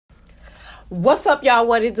What's up, y'all?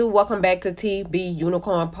 What it do? Welcome back to TB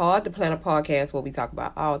Unicorn Pod, the Planner Podcast, where we talk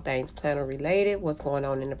about all things planner related, what's going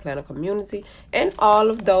on in the planner community, and all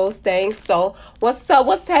of those things. So, what's up?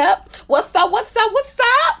 What's up? What's up? What's up? What's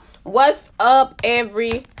up? What's up,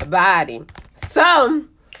 everybody? So,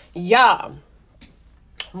 y'all,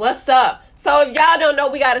 what's up? So, if y'all don't know,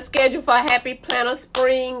 we got a schedule for a Happy Planner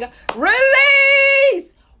Spring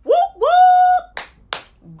release. Whoop, whoop.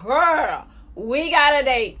 Girl, we got a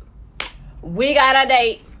date. We got a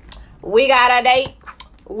date.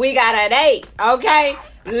 Okay?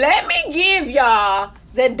 Let me give y'all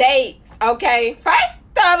the dates. Okay? First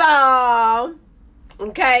of all,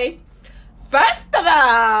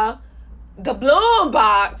 the Bloom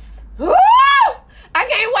Box. Woo! I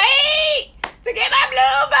can't wait to get my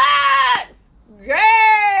Bloom Box. Girl.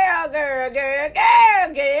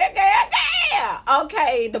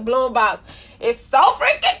 Okay, the Bloom Box is so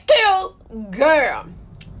freaking cute. Girl.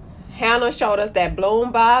 Hannah showed us that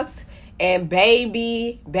Bloom Box and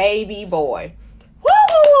baby boy.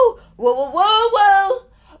 Woo! Woo!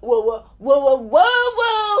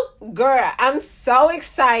 Girl, I'm so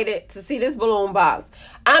excited to see this Bloom Box.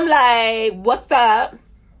 I'm like, what's up?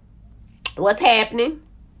 What's happening?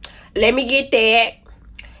 Let me get that.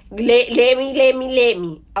 Let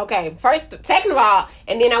me. Okay, second of all,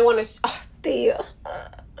 and then I want to, Thea.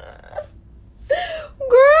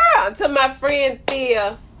 Girl, to my friend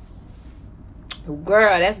Thea.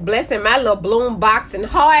 Girl, that's blessing my little Bloom Box and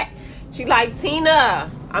heart. She like, Tina,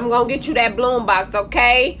 I'm gonna get you that Bloom Box,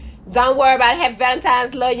 okay? Don't worry about it. Happy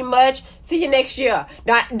Valentine's. Love you much. See you next year.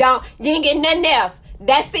 Don't you ain't getting nothing else.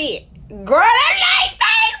 That's it. Girl, I like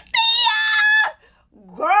thanks, Tia.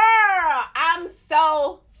 Girl, I'm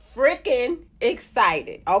so freaking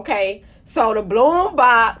excited. Okay. So the Bloom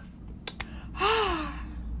Box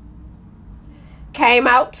came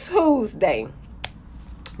out Tuesday.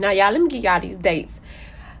 Now, y'all, let me give y'all these dates.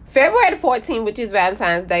 February the 14th, which is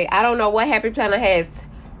Valentine's Day. I don't know what Happy Planner has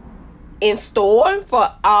in store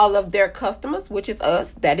for all of their customers, which is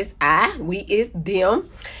us. That is I. We is them.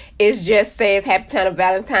 It just says Happy Planner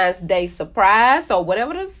Valentine's Day surprise. So,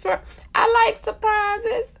 whatever I like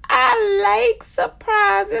surprises.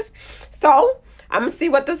 So, I'm going to see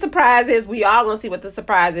what the surprise is. We all going to see what the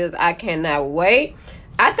surprise is. I cannot wait.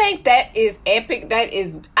 I think that is epic.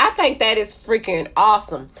 I think that is freaking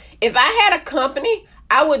awesome. If I had a company,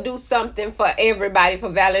 I would do something for everybody for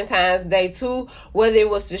Valentine's Day too, whether it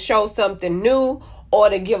was to show something new or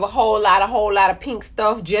to give a whole lot of pink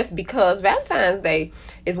stuff, just because Valentine's Day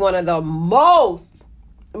is one of the most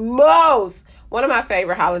one of my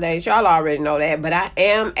favorite holidays. Y'all already know that, but I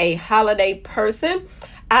am a holiday person.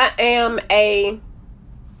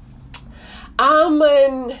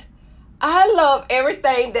 I love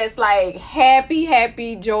everything that's like happy,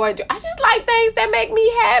 joy. I just like things that make me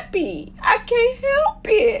happy. I can't help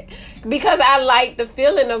it because I like the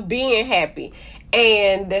feeling of being happy.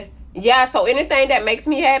 And yeah, so anything that makes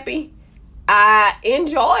me happy, I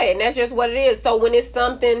enjoy it. And that's just what it is. So when it's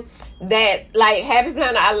something that like Happy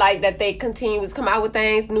Planner, I like that they continue to come out with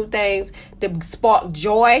things, new things that spark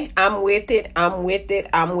joy. I'm with it.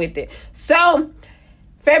 So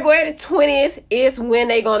February the 20th is when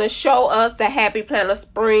they're going to show us the Happy Planner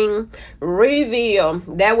Spring reveal.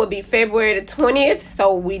 That will be February the 20th.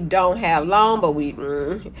 So we don't have long, but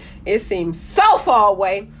it seems so far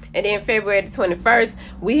away. And then February the 21st,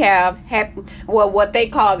 we have what they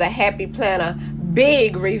call the Happy Planner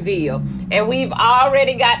Big Reveal. And we've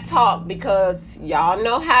already got talk because y'all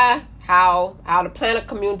know how the planner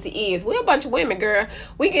community is. We're a bunch of women, girl.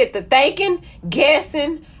 We get to thinking,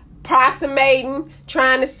 guessing, approximating,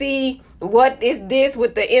 trying to see what is this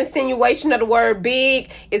with the insinuation of the word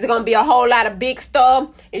big. Is it going to be a whole lot of big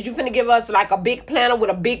stuff? Is you finna give us like a big planner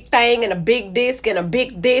with a big thing and a big disc and a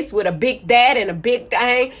big this with a big that and a big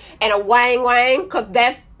thing and a wang? Because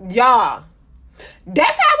that's y'all.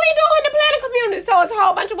 That's how we do in the planner community. So it's a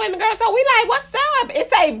whole bunch of women, girls. So we like, what's up? It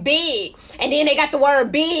say big. And then they got the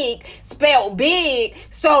word big spelled big.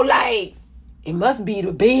 So like, it must be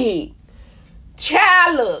the big.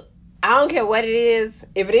 Child, look. I don't care what it is.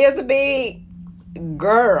 If it is a big,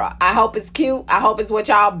 girl, I hope it's cute. I hope it's what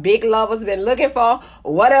y'all big lovers been looking for.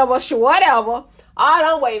 Whatever. All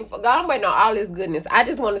I'm waiting for. God, I'm waiting on all this goodness. I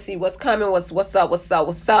just want to see what's coming. What's up with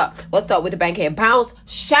the Bankhead Bounce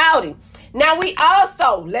shouting. Now we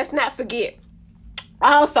also, let's not forget,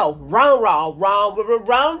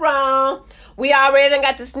 wrong. We already done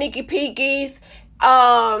got the sneaky peekies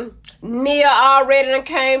Nia already done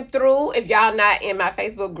came through. If y'all not in my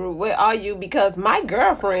Facebook group, where are you? Because my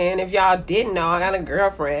girlfriend, if y'all didn't know, I got a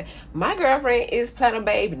girlfriend. My girlfriend is Platinum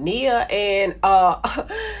Babe Nia, and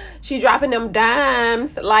she dropping them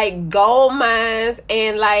dimes like gold mines,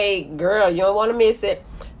 and like, girl, you don't want to miss it.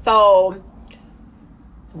 So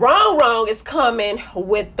Wrong is coming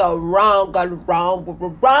with the wrong.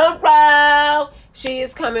 She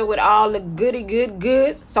is coming with all the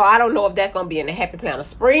goods. So I don't know if that's going to be in the Happy Planner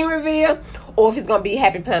Spring reveal or if it's going to be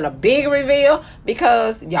Happy Planner Big reveal,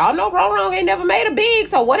 because y'all know Wrong ain't never made a big.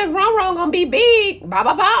 So what if Wrong going to be big? Girl,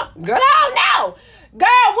 I don't know. Girl,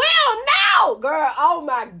 we don't know. Girl, oh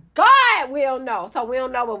my God, we don't know. So we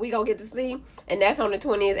don't know what we going to get to see. And that's on the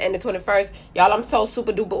 20th and the 21st. Y'all, I'm so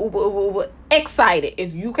super duper uber excited.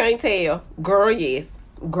 If you can't tell, girl, yes.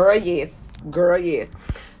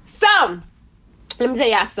 So, let me tell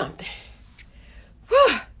y'all something.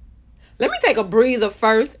 Let me take a breather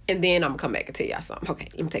first, and then I'm going to come back and tell y'all something. Okay,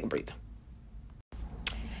 let me take a breather.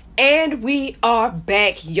 And we are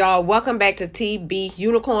back, y'all. Welcome back to TB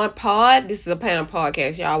Unicorn Pod. This is a planning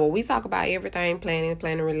podcast, y'all, where we talk about everything planning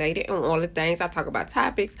related and all the things. I talk about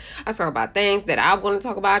topics. I talk about things that I want to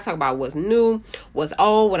talk about. I talk about what's new, what's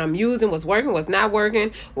old, what I'm using, what's working, what's not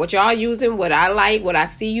working, what y'all using, what I like, what I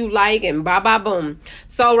see you like, and boom.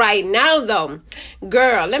 So right now, though,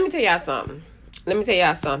 girl, let me tell y'all something.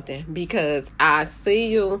 Because I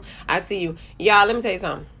see you. Y'all, let me tell you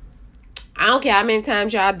something. I don't care how many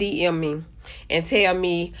times y'all DM me and tell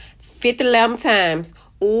me 50-11 times,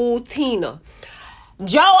 ooh, Tina,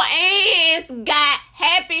 Joann's got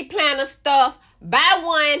Happy Planner stuff. Buy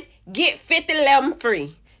one, get 50-11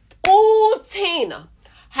 free. Ooh, Tina,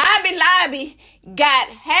 Hobby Lobby got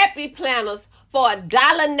Happy Planners for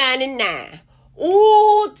 $1.99.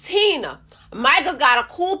 Ooh, Tina, Michael's got a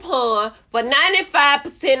coupon for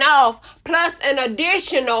 95% off plus an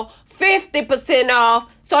additional 50% off.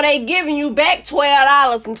 So they giving you back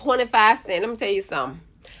 $12.25. Let me tell you something.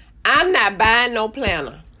 I'm not buying no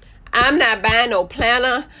planner. I'm not buying not a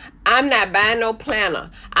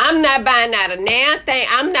damn thing.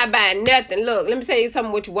 I'm not buying nothing. Look, let me tell you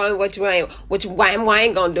something. What you ain't gonna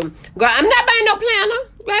do. Girl, I'm not buying no planner.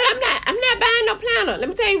 Girl, I'm not buying no planner. Let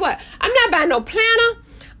me tell you what. I'm not buying no planner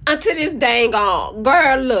until this dang on.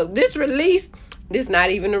 Girl, look, this release. This not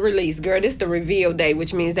even a release, girl. This the reveal day,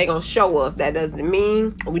 which means they gonna show us. That doesn't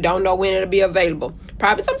mean we don't know when it'll be available.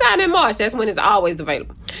 Probably sometime in March. That's when it's always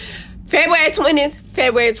available. February 20th,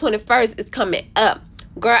 February 21st is coming up.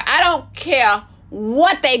 Girl, I don't care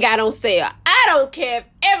what they got on sale. I don't care if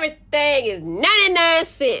everything is 99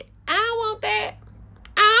 cents. I don't want that.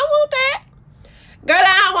 Girl,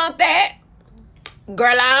 I don't want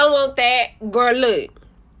that. Girl, look.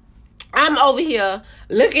 I'm over here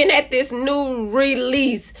looking at this new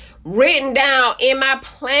release written down in my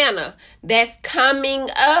planner that's coming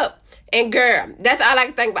up. And girl, that's all I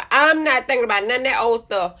can think about. I'm not thinking about none of that old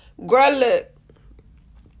stuff. Girl,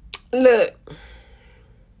 look.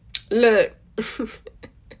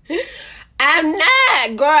 I'm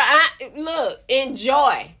not, girl.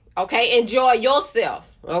 Enjoy. Okay? Enjoy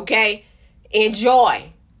yourself. Okay?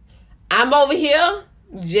 Enjoy. I'm over here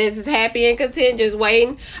just as happy and content, just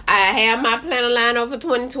waiting. I have my planner line up for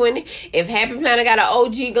 2020. If Happy Planner got an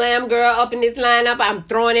OG glam girl up in this lineup, I'm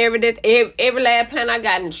throwing every last planner I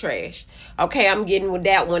got in the trash. Okay, I'm getting with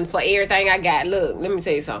that one for everything I got. Look, let me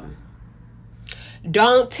tell you something.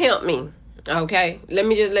 Don't tempt me. Okay, let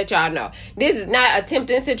me just let y'all know. This is not a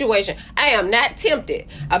tempting situation. I am not tempted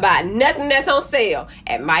about nothing that's on sale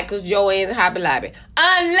at Michael's, Joann's, and Hobby Lobby,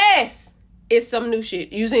 unless it's some new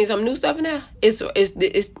shit. You seen some new stuff in there? It's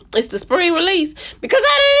the spring release. Because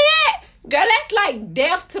other than that, girl, that's like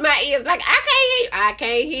deaf to my ears. Like, I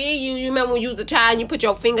can't hear you. You remember when you was a child and you put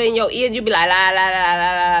your finger in your ear, you be like, la, la, la,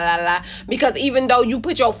 la, la, la, la. Because even though you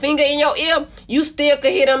put your finger in your ear, you still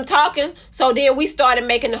could hear them talking. So then we started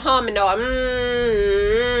making the humming or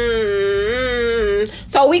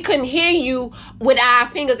So we couldn't hear you with our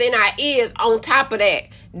fingers in our ears on top of that.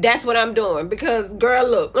 That's what I'm doing. Because, girl,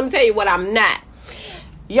 look, let me tell you what I'm not.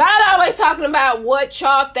 Y'all always talking about what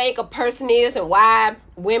y'all think a person is and why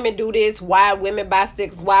women do this, why women buy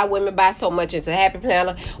stickers, why women buy so much into Happy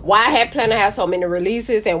Planner, why Happy Planner has so many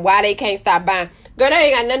releases, and why they can't stop buying. Girl, that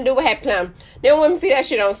ain't got nothing to do with Happy Planner. Then women see that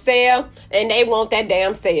shit on sale, and they want that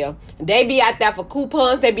damn sale. They be out there for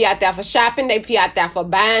coupons, they be out there for shopping, they be out there for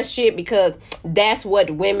buying shit, because that's what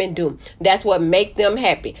women do. That's what make them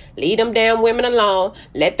happy. Leave them damn women alone.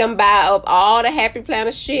 Let them buy up all the Happy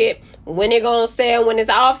Planner shit when it go on sale, when it's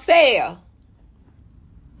off sale.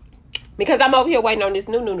 Because I'm over here waiting on this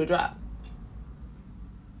new drop.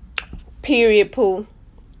 Period, Pooh.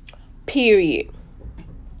 Period.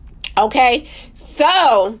 Okay?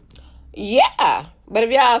 So, yeah. But if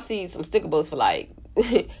y'all see some sticker books for like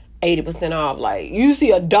 80% off, like you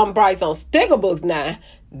see a dumb price on sticker books now,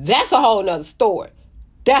 that's a whole nother story.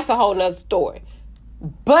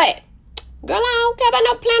 But, girl, I don't care about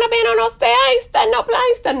no planner being on no sale. I ain't studying no plan. I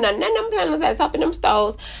ain't studying none of them planners that's up in them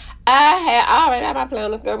stores. I already got my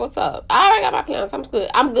planners, girl. What's up? I already got my planners.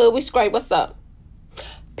 I'm good. We straight. What's up?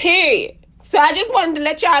 Period. So I just wanted to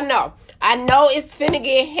let y'all know. I know it's finna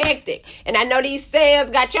get hectic. And I know these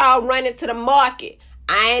sales got y'all running to the market.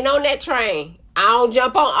 I ain't on that train. I don't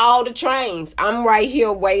jump on all the trains. I'm right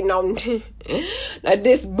here waiting on now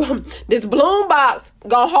this bloom box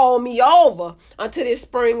gonna hold me over until this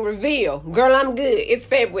spring reveal. Girl, I'm good. It's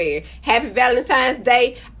February. Happy Valentine's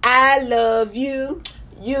Day. I love you.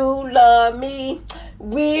 You love me.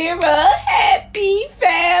 We're a happy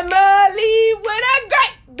family with a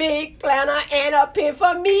great big planner and a pin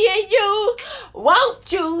for me and you.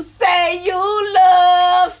 Won't you say you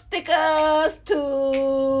love stickers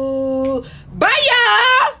too?